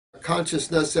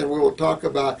consciousness, and we will talk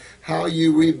about how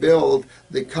you rebuild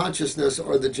the consciousness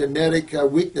or the genetic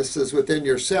weaknesses within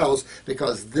your cells,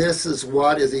 because this is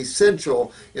what is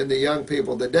essential in the young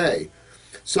people today.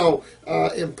 So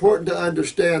important to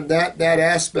understand that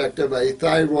aspect of a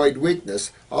thyroid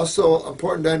weakness. Also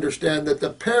important to understand that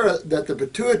the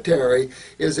pituitary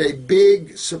is a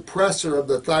big suppressor of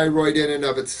the thyroid in and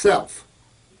of itself.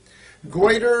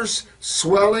 Goiters,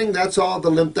 swelling, that's all the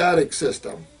lymphatic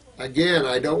system. Again,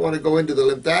 I don't want to go into the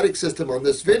lymphatic system on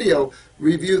this video.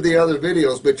 Review the other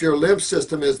videos, but your lymph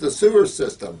system is the sewer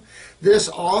system. This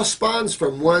all spawns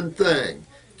from one thing: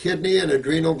 kidney and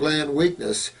adrenal gland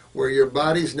weakness, where your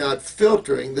body's not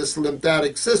filtering this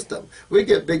lymphatic system. We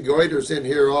get big goiters in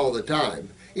here all the time.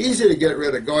 Easy to get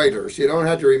rid of goiters. You don't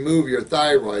have to remove your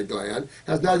thyroid gland.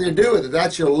 Has nothing to do with it.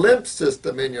 That's your lymph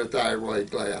system in your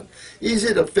thyroid gland.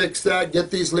 Easy to fix that.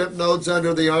 Get these lymph nodes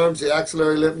under the arms, the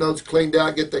axillary lymph nodes cleaned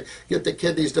out, get the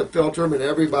kidneys to filter them, and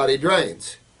everybody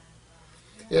drains.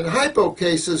 In hypo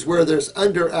cases where there's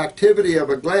underactivity of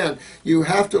a gland, you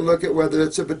have to look at whether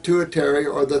it's a pituitary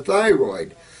or the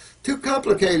thyroid. Too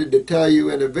complicated to tell you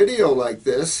in a video like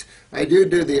this. I do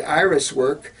the iris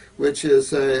work, which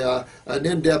is an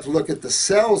in-depth look at the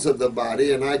cells of the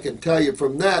body, and I can tell you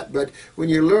from that. But when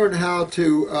you learn how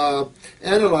to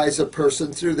analyze a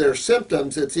person through their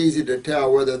symptoms, it's easy to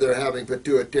tell whether they're having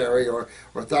pituitary or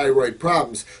thyroid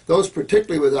problems. Those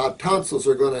particularly without tonsils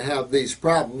are going to have these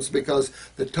problems, because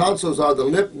the tonsils are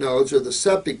the lymph nodes or the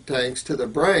septic tanks to the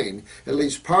brain, at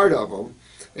least part of them,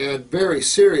 and very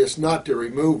serious not to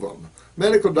remove them.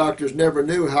 Medical doctors never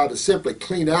knew how to simply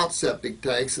clean out septic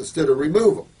tanks instead of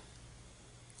remove them.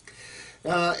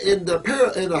 In the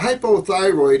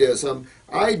hypothyroidism,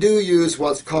 I do use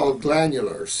what's called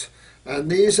glandulars,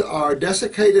 and these are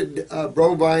desiccated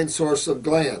bovine source of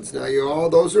glands. Now, all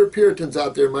those are Puritans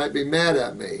out there might be mad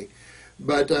at me,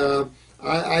 but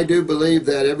I do believe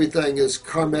that everything is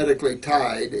karmically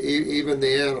tied, even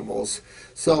the animals.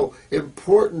 So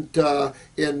important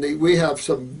we have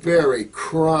some very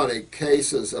chronic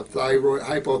cases of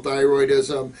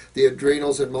hypothyroidism. The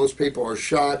adrenals in most people are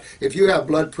shot. If you have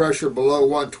blood pressure below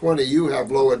 120, you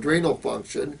have low adrenal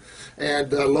function.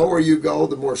 And the lower you go,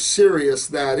 the more serious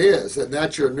that is. And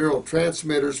that's your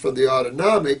neurotransmitters for the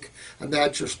autonomic, and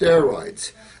that's your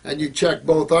steroids. And you check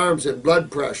both arms in blood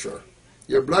pressure.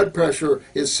 Your blood pressure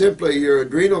is simply your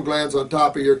adrenal glands on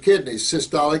top of your kidneys,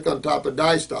 systolic on top of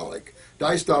diastolic.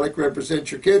 Diastolic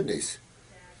represents your kidneys.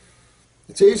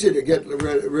 It's easy to get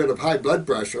rid of high blood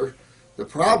pressure. The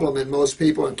problem in most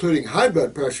people, including high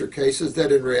blood pressure cases, is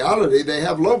that in reality they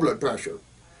have low blood pressure,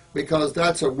 because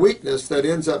that's a weakness that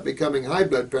ends up becoming high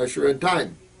blood pressure in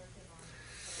time.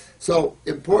 So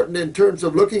important in terms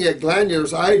of looking at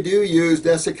glandulars, I do use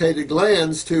desiccated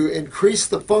glands to increase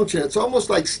the function. It's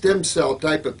almost like stem cell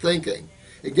type of thinking.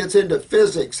 It gets into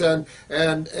physics and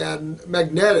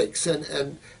magnetics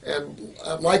and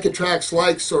like attracts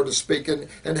like, so to speak,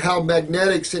 and how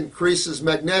magnetics increases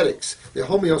magnetics, the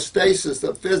homeostasis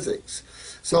of physics.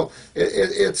 So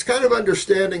it's kind of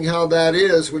understanding how that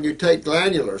is when you take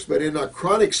glandulars. But in a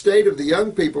chronic state of the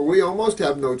young people, we almost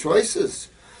have no choices,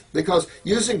 because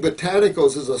using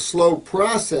botanicals is a slow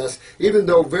process, even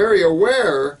though very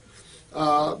aware.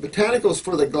 Botanicals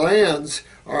for the glands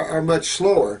are much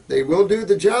slower. They will do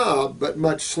the job, but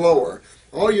much slower.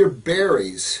 All your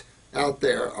berries out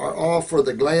there are all for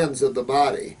the glands of the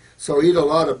body. So eat a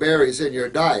lot of berries in your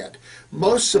diet.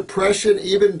 Most suppression,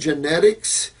 even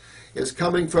genetics, is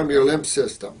coming from your lymph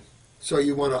system. So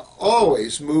you want to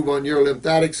always move on your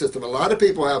lymphatic system. A lot of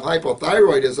people have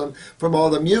hypothyroidism from all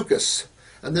the mucus.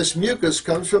 And this mucus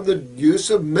comes from the use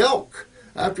of milk.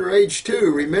 After age 2,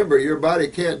 remember, your body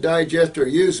can't digest or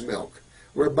use milk.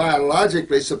 We're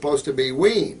biologically supposed to be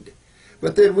weaned.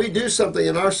 But then we do something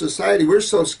in our society. We're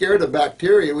so scared of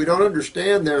bacteria, we don't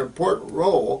understand their important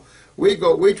role. We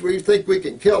think we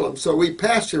can kill them, so we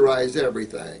pasteurize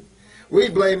everything. We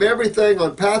blame everything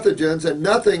on pathogens and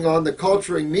nothing on the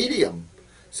culturing medium.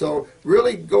 So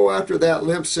really go after that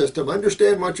lymph system.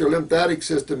 Understand what your lymphatic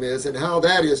system is and how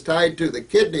that is tied to the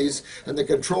kidneys and the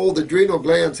control the adrenal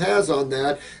glands has on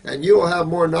that, and you'll have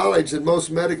more knowledge than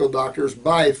most medical doctors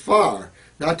by far.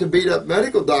 Not to beat up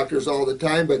medical doctors all the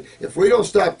time, but if we don't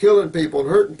stop killing people and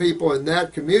hurting people in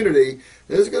that community,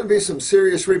 there's going to be some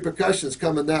serious repercussions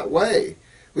coming that way.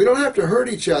 We don't have to hurt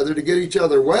each other to get each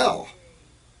other well.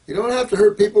 You don't have to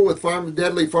hurt people with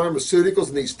deadly pharmaceuticals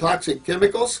and these toxic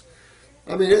chemicals.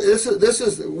 I mean,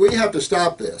 we have to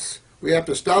stop this. We have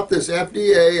to stop this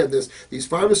FDA and these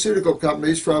pharmaceutical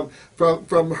companies from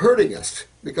hurting us,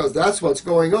 because that's what's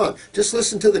going on. Just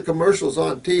listen to the commercials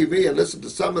on TV and listen to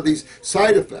some of these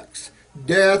side effects.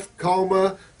 death,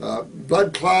 coma,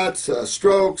 blood clots,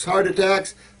 strokes, heart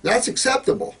attacks, that's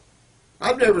acceptable.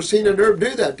 I've never seen an herb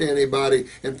do that to anybody.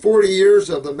 In 40 years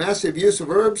of the massive use of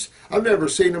herbs, I've never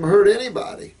seen them hurt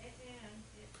anybody.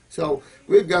 So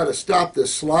we've got to stop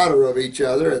this slaughter of each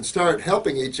other and start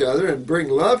helping each other and bring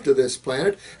love to this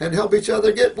planet and help each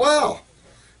other get well.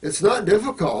 It's not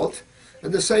difficult.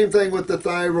 And the same thing with the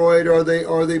thyroid or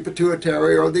the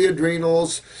pituitary or the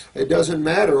adrenals. It doesn't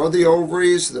matter. Or the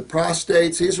ovaries, the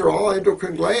prostates. These are all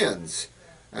endocrine glands.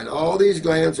 And all these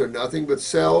glands are nothing but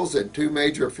cells and two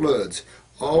major fluids.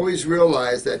 Always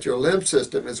realize that your lymph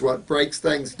system is what breaks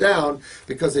things down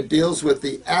because it deals with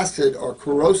the acid or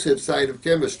corrosive side of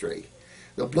chemistry.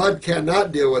 The blood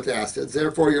cannot deal with acids,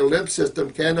 therefore your lymph system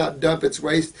cannot dump its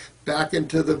waste back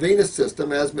into the venous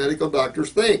system as medical doctors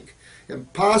think.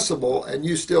 Impossible, and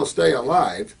you still stay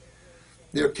alive.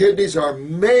 Your kidneys are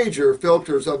major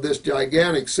filters of this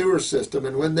gigantic sewer system,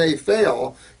 and when they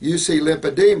fail, you see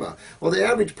lymphedema. Well, the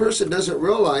average person doesn't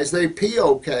realize they pee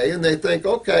okay, and they think,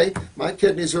 okay, my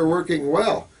kidneys are working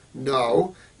well.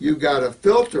 No, you've got a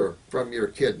filter from your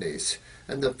kidneys.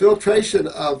 And the filtration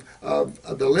of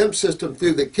the lymph system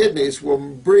through the kidneys will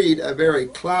breed a very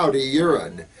cloudy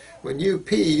urine. When you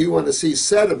pee, you want to see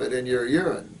sediment in your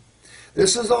urine.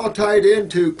 This is all tied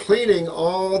into cleaning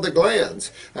all the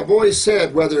glands. I've always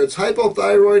said, whether it's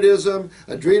hypothyroidism,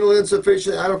 adrenal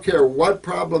insufficiency, I don't care what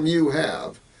problem you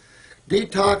have,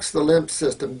 detox the lymph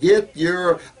system. Get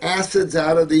your acids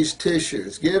out of these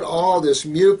tissues. Get all this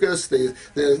mucus,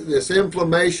 this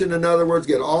inflammation, in other words,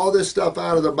 get all this stuff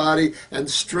out of the body and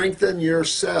strengthen your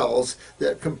cells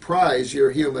that comprise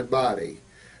your human body.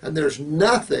 And there's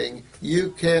nothing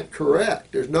you can't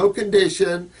correct. There's no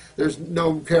condition. There's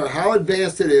no care how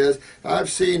advanced it is.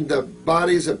 I've seen the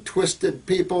bodies of twisted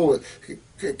people with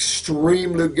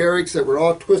extreme Lou Gehrig's that were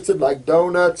all twisted like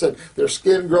donuts and their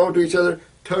skin grown to each other,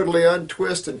 totally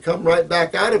untwist and come right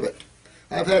back out of it.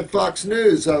 I've had Fox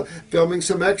News filming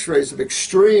some x-rays of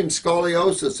extreme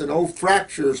scoliosis and old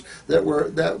fractures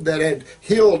that had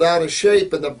healed out of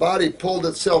shape and the body pulled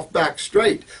itself back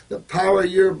straight. The power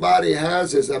your body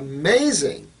has is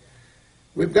amazing.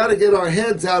 We've got to get our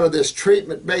heads out of this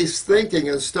treatment-based thinking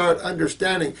and start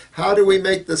understanding how do we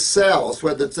make the cells,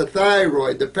 whether it's the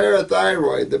thyroid, the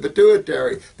parathyroid, the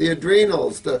pituitary, the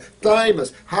adrenals, the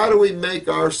thymus, how do we make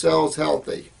our cells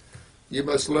healthy? You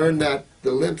must learn that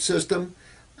the lymph system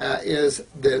is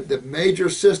the major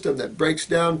system that breaks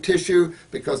down tissue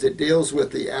because it deals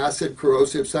with the acid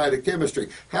corrosive side of chemistry.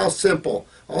 How simple.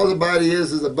 All the body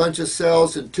is a bunch of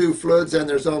cells and two fluids, and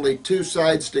there's only two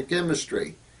sides to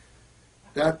chemistry.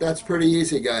 That's pretty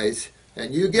easy, guys.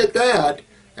 And you get that,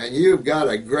 and you've got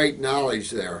a great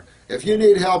knowledge there. If you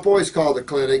need help, always call the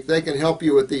clinic. They can help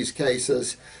you with these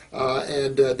cases.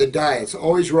 And the diet's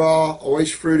always raw,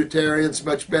 always fruitarian's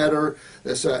much better.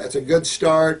 It's a good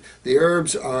start. The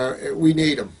herbs we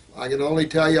need them. I can only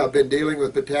tell you I've been dealing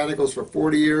with botanicals for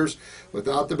 40 years.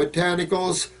 Without the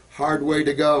botanicals, hard way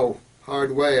to go.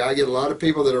 Hard way. I get a lot of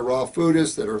people that are raw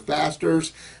foodists, that are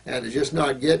fasters, and they're just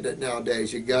not getting it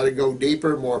nowadays. You got to go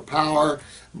deeper, more power,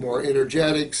 more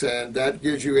energetics, and that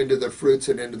gives you into the fruits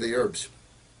and into the herbs.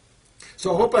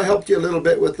 So I hope I helped you a little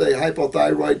bit with the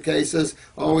hypothyroid cases.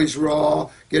 Always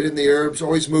raw, get in the herbs,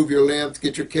 always move your lymph,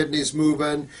 get your kidneys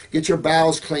moving, get your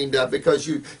bowels cleaned up because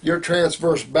your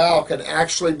transverse bowel can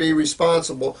actually be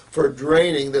responsible for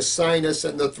draining the sinus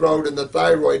and the throat and the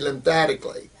thyroid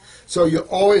lymphatically. So you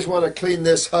always want to clean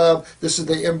this hub. This is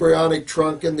the embryonic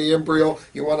trunk in the embryo.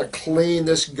 You want to clean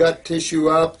this gut tissue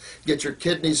up, get your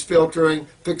kidneys filtering,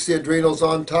 fix the adrenals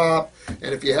on top.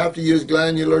 And if you have to use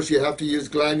glandulars, you have to use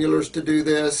glandulars to do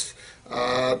this.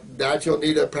 That you'll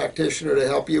need a practitioner to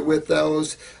help you with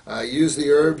those. Use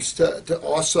the herbs to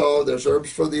also, there's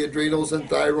herbs for the adrenals and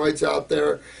thyroids out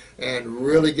there, and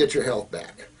really get your health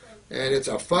back. And it's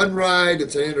a fun ride,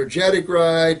 it's an energetic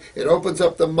ride, it opens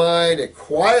up the mind, it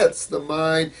quiets the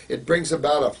mind, it brings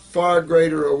about a far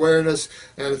greater awareness,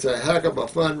 and it's a heck of a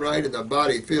fun ride, and the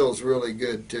body feels really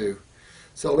good too.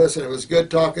 So listen, it was good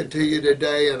talking to you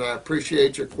today, and I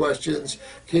appreciate your questions.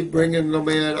 Keep bringing them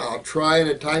in. I'll try in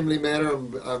a timely manner.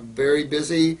 I'm very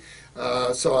busy,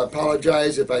 so I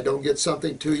apologize if I don't get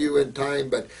something to you in time,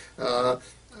 but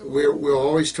we'll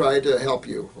always try to help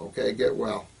you, okay? Get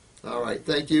well. All right,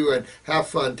 thank you, and have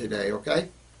fun today, okay?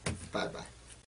 Bye-bye.